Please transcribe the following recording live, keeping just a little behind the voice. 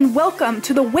and welcome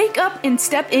to the Wake Up and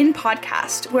Step In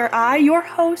podcast, where I, your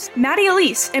host, Maddie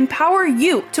Elise, empower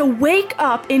you to wake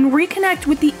up and reconnect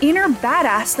with the inner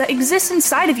badass that exists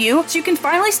inside of you so you can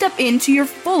finally step into your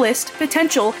fullest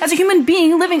potential as a human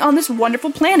being living on this wonderful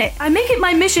planet. I make it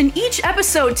my mission each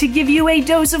episode to give you a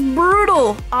dose of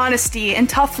brutal honesty and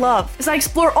tough love as I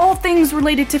explore all things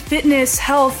related to fitness,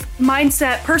 health,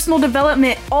 mindset, personal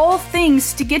development, all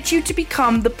things to get you to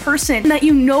become the person that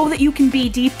you know that you can be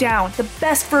deep down, the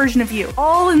best version of you,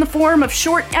 all in the form of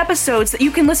short episodes that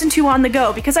you can listen to on the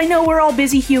go because I know we're all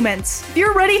busy humans. If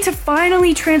you're ready to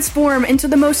finally transform into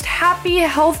the most happy,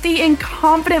 healthy, and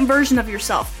confident version of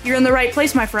yourself, you're in the right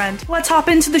place, my friend. Let's hop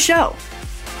into the show.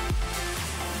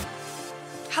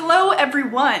 Hello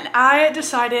everyone. I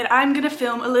decided I'm gonna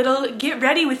film a little get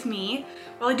ready with me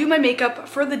while I do my makeup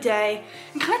for the day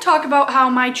and kind of talk about how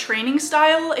my training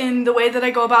style and the way that I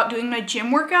go about doing my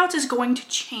gym workouts is going to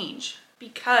change,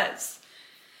 because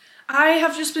I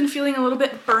have just been feeling a little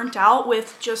bit burnt out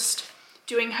with just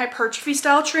doing hypertrophy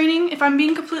style training, if I'm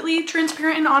being completely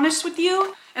transparent and honest with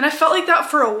you. And I felt like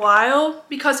that for a while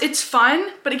because it's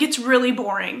fun, but it gets really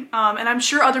boring. And I'm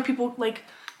sure other people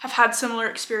have had similar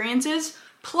experiences.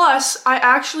 Plus, I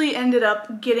actually ended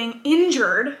up getting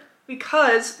injured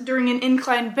because during an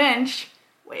incline bench,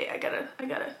 what's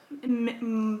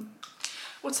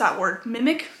that word?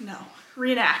 Mimic? No,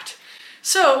 reenact.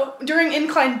 So during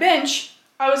incline bench,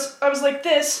 I was like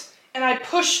this, and I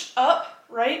pushed up,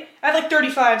 right? I had like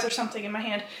 35s or something in my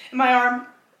hand, and my arm,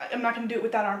 I'm not gonna do it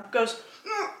with that arm, goes,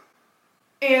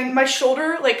 and my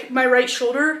shoulder, like my right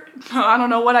shoulder, I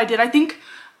don't know what I did. I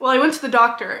went to the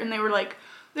doctor, and they were like,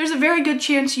 there's a very good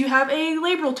chance you have a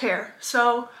labral tear.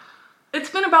 So it's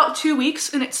been about 2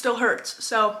 weeks, and it still hurts.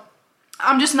 So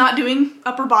I'm just not doing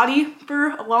upper body for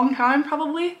a long time,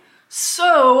 probably.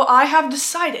 So I have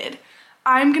decided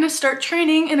I'm gonna start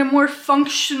training in a more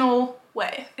functional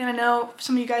way. And I know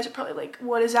some of you guys are probably like,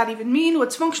 what does that even mean?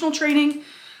 What's functional training?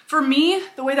 For me,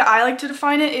 the way that I like to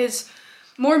define it is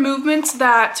more movements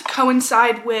that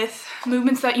coincide with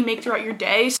movements that you make throughout your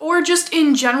day, or just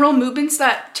in general movements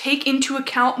that take into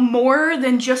account more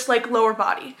than just like lower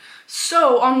body.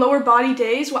 So on lower body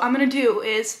days, what I'm gonna do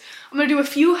is I'm gonna do a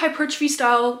few hypertrophy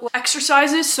style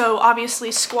exercises. So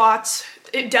obviously squats,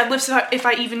 deadlifts if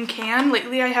I even can.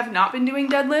 Lately I have not been doing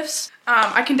deadlifts.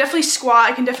 I can definitely squat,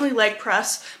 I can definitely leg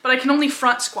press, but I can only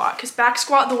front squat because back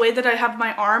squat, the way that I have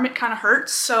my arm, it kind of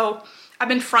hurts. So I've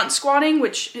been front squatting,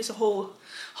 which is a whole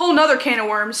nother can of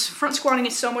worms. Front squatting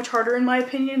is so much harder in my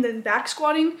opinion than back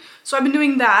squatting. So I've been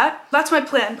doing that. That's my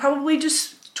plan. Probably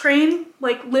just train,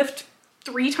 lift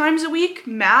 3 times a week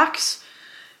max,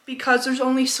 because there's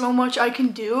only so much I can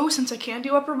do since I can't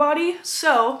do upper body.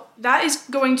 So that is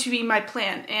going to be my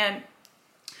plan. And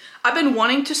I've been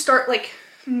wanting to start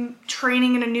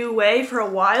training in a new way for a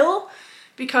while,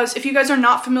 because if you guys are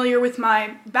not familiar with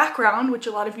my background, which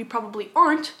a lot of you probably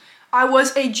aren't, I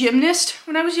was a gymnast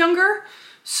when I was younger.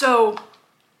 So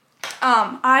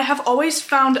I have always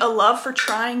found a love for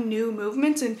trying new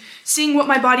movements and seeing what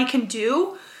my body can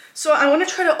do. So I want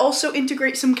to try to also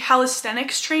integrate some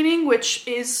calisthenics training, which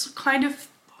is kind of,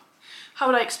 how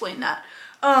would I explain that?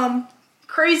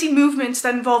 Crazy movements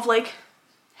that involve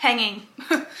hanging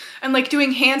and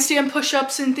doing handstand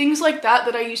push-ups and things like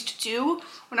that I used to do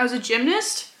when I was a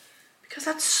gymnast, because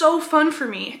that's so fun for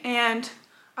me and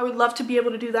I would love to be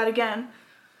able to do that again.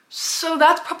 So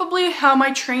that's probably how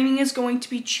my training is going to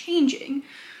be changing.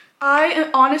 I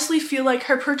honestly feel like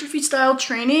hypertrophy style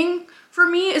training for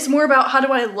me is more about how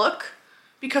do I look,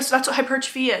 because that's what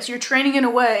hypertrophy is. You're training in a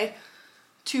way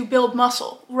to build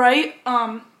muscle, right?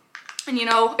 And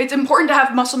it's important to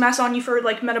have muscle mass on you for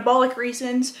metabolic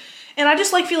reasons. And I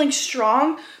just like feeling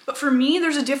strong. But for me,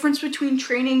 there's a difference between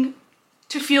training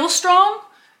to feel strong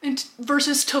and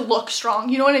versus to look strong.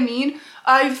 You know what I mean?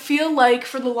 I feel like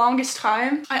for the longest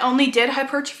time, I only did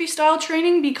hypertrophy style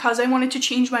training because I wanted to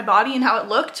change my body and how it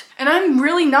looked. And I'm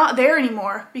really not there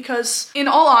anymore, because in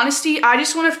all honesty, I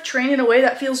just want to train in a way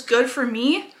that feels good for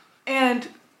me and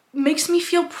makes me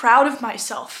feel proud of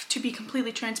myself, to be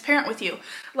completely transparent with you.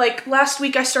 Last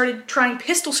week I started trying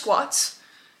pistol squats,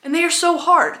 and they are so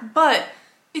hard, but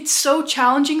it's so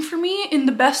challenging for me in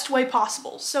the best way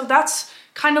possible. So that's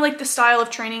kind of the style of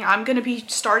training I'm gonna be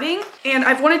starting. And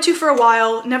I've wanted to for a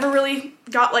while, never really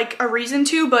got a reason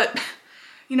to, but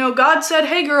God said,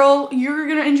 hey girl, you're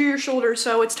gonna injure your shoulder,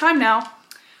 so it's time now.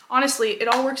 Honestly, it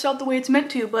all works out the way it's meant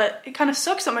to, but it kind of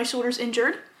sucks that my shoulder's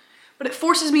injured, but it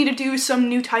forces me to do some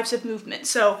new types of movement.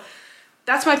 So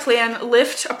that's my plan.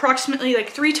 Lift approximately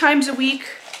 3 times a week,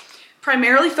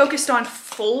 primarily focused on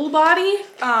full body,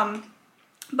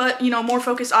 but more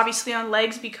focused obviously on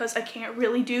legs because I can't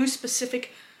really do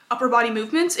specific upper body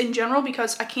movements in general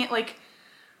because I can't like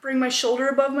bring my shoulder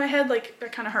above my head, like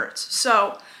that kind of hurts.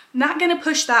 So not gonna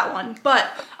push that one,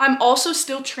 but I'm also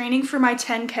still training for my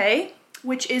 10K,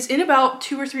 which is in about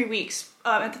 2 or 3 weeks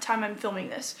at the time I'm filming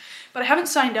this. But I haven't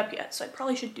signed up yet, so I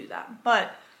probably should do that.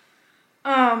 But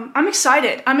I'm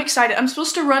excited. I'm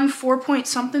supposed to run 4 point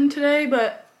something today,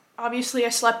 but obviously I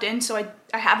slept in, so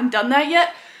I haven't done that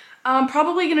yet. I'm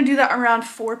probably gonna do that around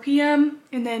 4 p.m.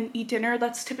 and then eat dinner.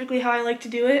 That's typically how I like to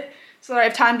do it, so that I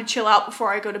have time to chill out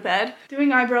before I go to bed.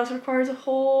 Doing eyebrows requires a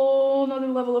whole nother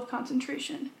level of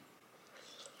concentration.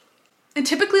 And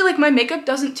typically, like, my makeup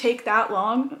doesn't take that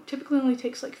long. It typically only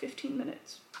takes like 15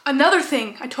 minutes. Another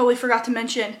thing I totally forgot to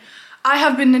mention, I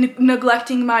have been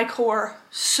neglecting my core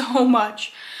so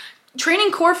much.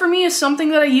 Training core for me is something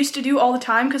that I used to do all the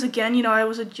time because, again, you know, I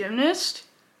was a gymnast.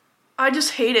 I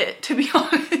just hate it, to be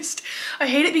honest. I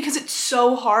hate it because it's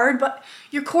so hard, but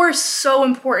your core is so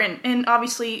important. And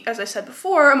obviously, as I said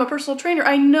before, I'm a personal trainer.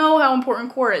 I know how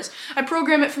important core is. I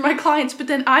program it for my clients, but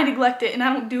then I neglect it and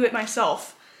I don't do it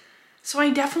myself. So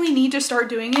I definitely need to start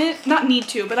doing it. Not need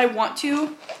to, but I want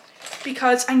to,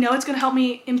 because I know it's gonna help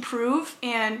me improve.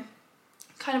 And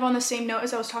kind of on the same note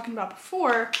as I was talking about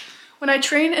before, when I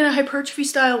train in a hypertrophy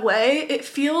style way, it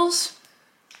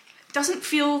doesn't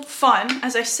feel fun,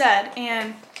 as I said,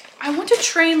 and I want to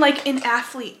train like an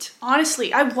athlete.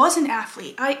 Honestly, I was an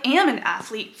athlete. I am an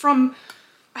athlete I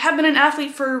have been an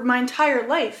athlete for my entire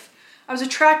life. I was a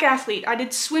track athlete. I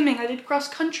did swimming. I did cross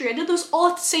country. I did those all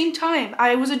at the same time.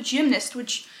 I was a gymnast,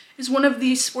 which is one of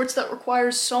these sports that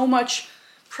requires so much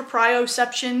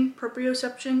proprioception.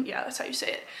 Yeah, that's how you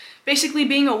say it. Basically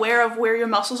being aware of where your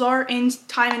muscles are in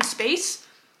time and space.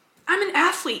 I'm an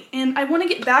athlete and I want to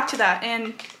get back to that.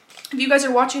 And if you guys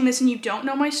are watching this and you don't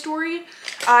know my story,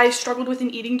 I struggled with an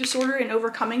eating disorder and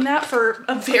overcoming that for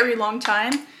a very long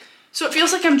time. So it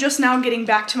feels like I'm just now getting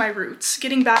back to my roots,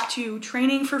 getting back to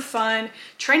training for fun,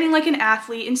 training like an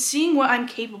athlete, and seeing what I'm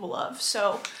capable of.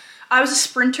 So I was a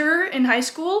sprinter in high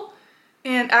school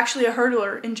and actually a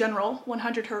hurdler in general,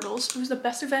 100 hurdles. It was the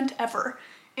best event ever.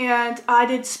 And I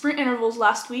did sprint intervals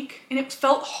last week and it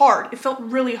felt hard. It felt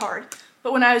really hard.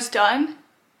 But when I was done,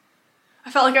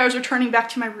 I felt like I was returning back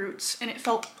to my roots and it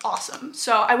felt awesome.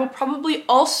 So I will probably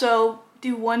also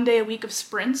do 1 day a week of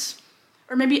sprints,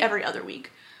 or maybe every other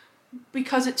week,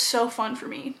 because it's so fun for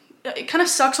me. It kind of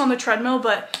sucks on the treadmill,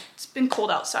 but it's been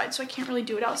cold outside, so I can't really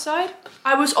do it outside.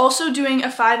 I was also doing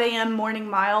a 5 a.m. morning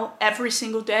mile every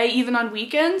single day, even on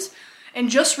weekends. And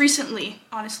just recently,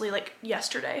 honestly, like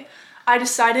yesterday, I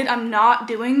decided I'm not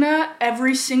doing that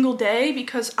every single day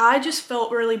because I just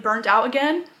felt really burnt out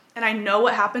again. And I know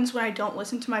what happens when I don't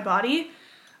listen to my body.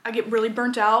 I get really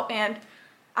burnt out and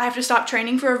I have to stop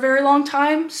training for a very long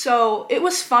time. So it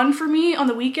was fun for me on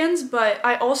the weekends, but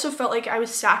I also felt like I was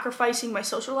sacrificing my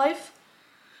social life.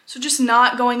 So just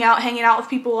not going out, hanging out with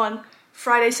people on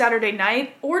Friday, Saturday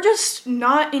night, or just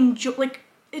not enjoy, like,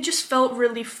 it just felt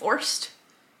really forced.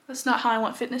 That's not how I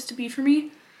want fitness to be for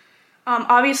me.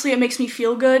 Obviously it makes me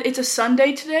feel good. It's a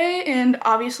Sunday today, and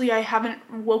obviously I haven't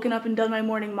woken up and done my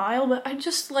morning mile, but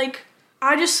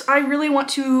I really want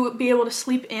to be able to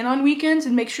sleep in on weekends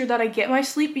and make sure that I get my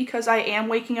sleep because I am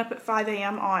waking up at 5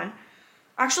 a.m. on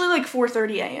actually like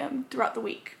 4:30 a.m. throughout the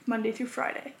week, Monday through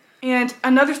Friday. And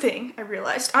another thing I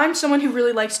realized, I'm someone who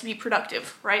really likes to be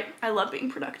productive, right? I love being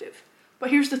productive. But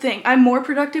here's the thing, I'm more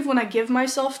productive when I give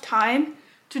myself time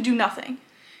to do nothing.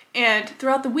 And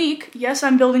throughout the week, yes,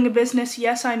 I'm building a business,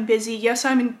 yes, I'm busy, yes,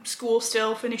 I'm in school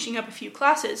still, finishing up a few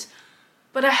classes,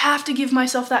 but I have to give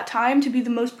myself that time to be the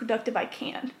most productive I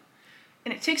can.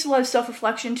 And it takes a lot of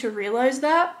self-reflection to realize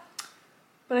that,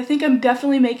 but I think I'm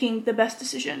definitely making the best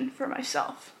decision for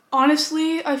myself.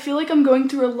 Honestly, I feel like I'm going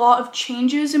through a lot of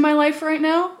changes in my life right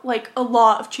now, like a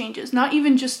lot of changes, not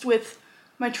even just with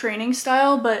my training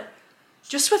style, but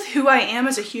just with who I am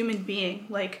as a human being.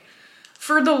 Like,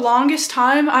 for the longest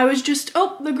time, I was just,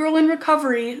 oh, the girl in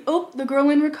recovery, oh, the girl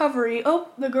in recovery, oh,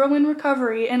 the girl in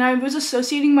recovery. And I was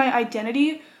associating my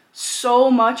identity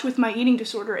so much with my eating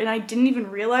disorder, and I didn't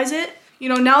even realize it. You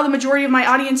know, now the majority of my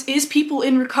audience is people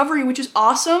in recovery, which is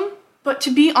awesome. But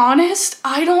to be honest,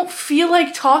 I don't feel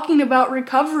like talking about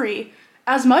recovery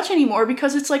as much anymore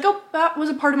because it's like, oh, that was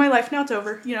a part of my life, now it's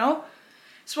over, you know?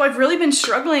 So I've really been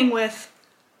struggling with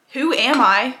who am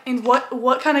I and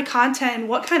what kind of content and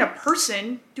what kind of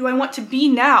person do I want to be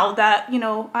now that, you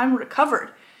know, I'm recovered.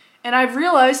 And I've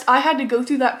realized I had to go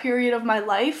through that period of my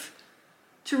life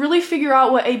to really figure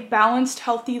out what a balanced,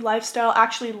 healthy lifestyle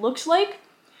actually looks like.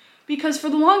 Because for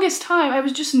the longest time, I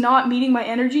was just not meeting my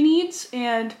energy needs.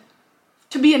 And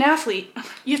to be an athlete,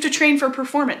 you have to train for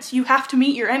performance. You have to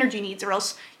meet your energy needs or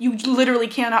else you literally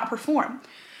cannot perform.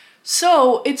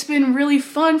 So it's been really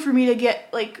fun for me to get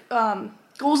like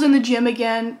goals in the gym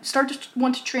again, start to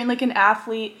want to train like an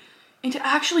athlete, and to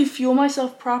actually fuel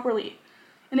myself properly.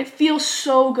 And it feels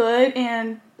so good,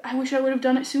 and I wish I would have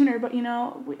done it sooner, but you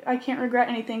know, I can't regret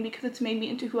anything because it's made me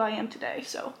into who I am today.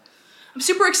 So I'm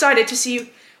super excited to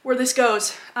see where this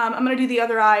goes. I'm gonna do the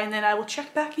other eye and then I will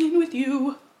check back in with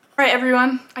you. All right,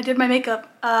 everyone, I did my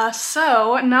makeup.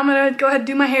 So now I'm gonna go ahead and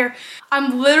do my hair.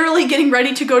 I'm literally getting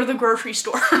ready to go to the grocery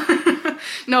store.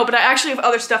 No, but I actually have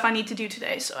other stuff I need to do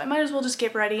today, so I might as well just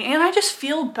get ready. And I just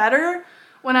feel better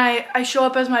when I show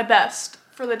up as my best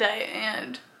for the day,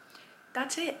 and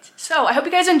that's it. So I hope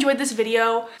you guys enjoyed this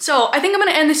video. So I think I'm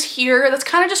gonna end this here. That's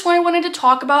kind of just what I wanted to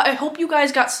talk about. I hope you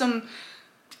guys got some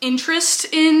interest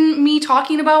in me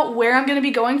talking about where I'm gonna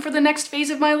be going for the next phase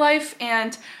of my life,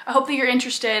 and I hope that you're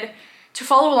interested to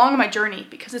follow along on my journey,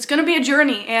 because it's gonna be a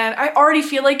journey, and I already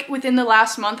feel like within the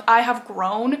last month I have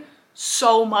grown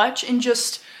so much and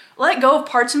just let go of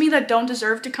parts of me that don't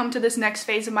deserve to come to this next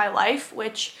phase of my life,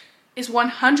 which is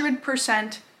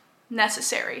 100%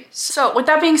 necessary. So with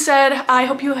that being said, I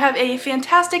hope you have a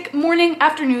fantastic morning,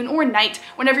 afternoon, or night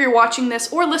whenever you're watching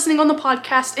this or listening on the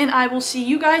podcast, and I will see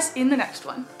you guys in the next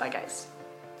one. Bye guys.